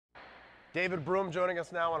David Broome joining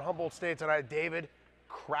us now on Humboldt State Tonight. David,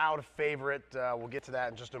 crowd favorite. We'll get to that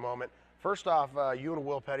in just a moment. First off, you and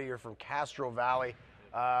Will Petty are from Castro Valley.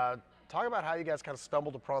 Talk about how you guys kind of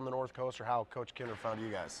stumbled upon the North Coast, or how Coach Kinder found you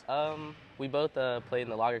guys. We both played in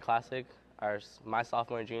the Lager Classic, my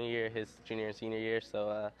sophomore and junior year, his junior and senior year.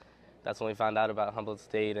 So that's when we found out about Humboldt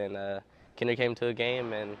State, and Kinder came to a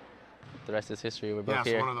game, and the rest is history. We're both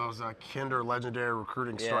here. It's one of those Kinder legendary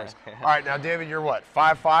recruiting stories. All right, now David, you're what,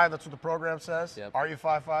 5'5"? That's what the program says? Yep. Are you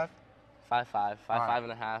 5'5"? 5'5",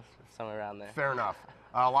 5'5.5", somewhere around there. Fair enough.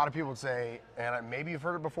 A lot of people would say, and maybe you've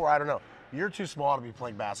heard it before, I don't know, you're too small to be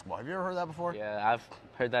playing basketball. Have you ever heard that before? Yeah, I've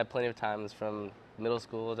heard that plenty of times, from middle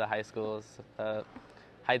school to high schools.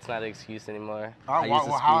 Height's not an excuse anymore. All right,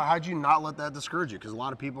 well, how'd you not let that discourage you? Because a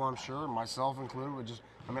lot of people, I'm sure, myself included, would just,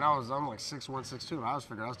 I'm like 6'1", 6'2", and I was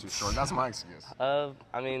figuring I was too short. That's my excuse.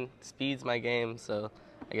 I mean, speed's my game, so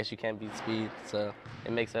I guess you can't beat speed, so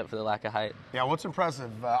it makes up for the lack of height. Yeah, what's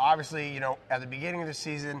impressive, obviously, at the beginning of the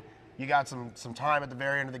season, you got some time at the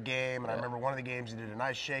very end of the game, and I remember one of the games you did a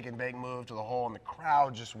nice shake and bake move to the hole, and the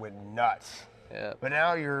crowd just went nuts. Yeah. But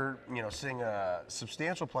now you're, seeing a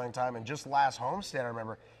substantial playing time, and just last homestand, I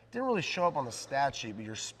remember, it didn't really show up on the stat sheet, but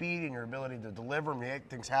your speed and your ability to deliver and make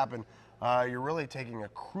things happen, you're really taking a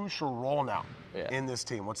crucial role now in this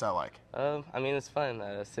team. What's that like? I mean, it's fun.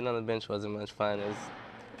 Sitting on the bench wasn't much fun. It was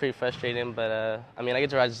pretty frustrating, but I mean, I get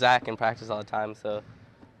to watch Zach in practice all the time, so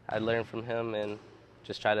I learn from him and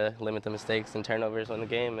just try to limit the mistakes and turnovers in the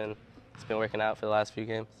game, and it's been working out for the last few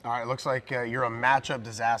games. All right, it looks like you're a matchup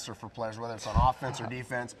disaster for players, whether it's on offense or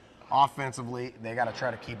defense. Offensively, they got to try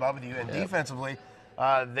to keep up with you, and defensively,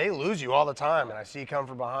 they lose you all the time, and I see you come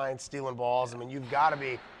from behind, stealing balls. I mean, you've got to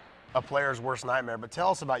be a player's worst nightmare, but tell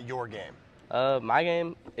us about your game. My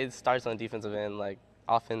game, it starts on the defensive end. Like,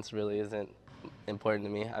 offense really isn't important to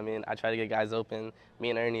me. I mean, I try to get guys open. Me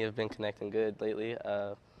and Ernie have been connecting good lately.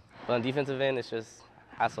 But on defensive end, it's just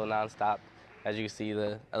hassle nonstop. As you can see,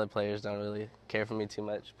 the other players don't really care for me too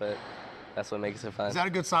much, but that's what makes it fun. Is that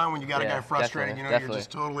a good sign when you got a guy frustrated, definitely. You're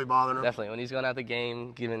just totally bothering him? Definitely. When he's going out the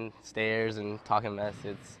game, giving stares and talking mess,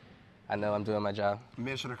 I know I'm doing my job.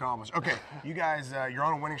 Mission accomplished. Okay, you guys, you're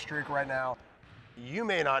on a winning streak right now. You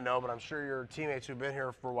may not know, but I'm sure your teammates who've been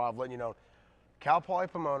here for a while have let you know, Cal Poly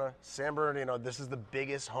Pomona, San Bernardino, this is the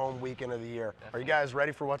biggest home weekend of the year. Definitely. Are you guys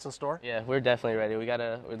ready for what's in store? Yeah, we're definitely ready.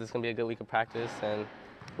 This is going to be a good week of practice, and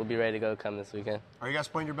we'll be ready to go come this weekend. Are you guys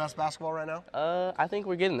playing your best basketball right now? I think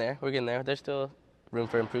we're getting there. We're getting there. There's still room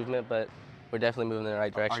for improvement, but we're definitely moving in the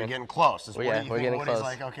right direction. Are you getting close? We're getting close.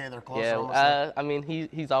 Like, okay, they're close. Yeah, I mean,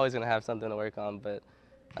 he's always going to have something to work on, but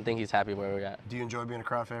I think he's happy where we're at. Do you enjoy being a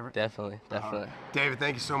crowd favorite? Definitely. David,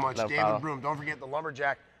 thank you so much. No David problem. Broome, don't forget the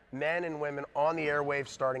Lumberjack men and women on the airwaves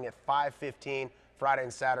starting at 5:15 Friday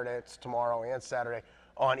and Saturday. It's tomorrow and Saturday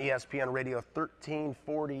on ESPN Radio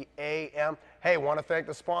 1340 AM. Hey, want to thank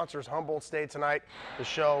the sponsors, Humboldt State Tonight. The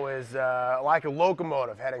show is like a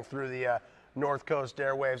locomotive heading through the North Coast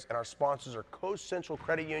airwaves, and our sponsors are Coast Central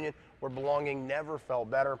Credit Union, where belonging never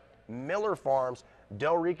felt better, Miller Farms,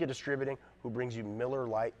 Del Rica Distributing, who brings you Miller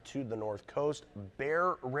Lite to the North Coast,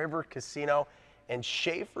 Bear River Casino, and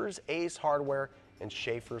Schaefer's Ace Hardware and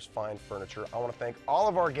Schaefer's Fine Furniture. I want to thank all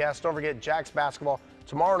of our guests. Don't forget Jack's basketball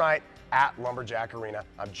tomorrow night at Lumberjack Arena.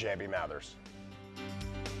 I'm JB Mathers.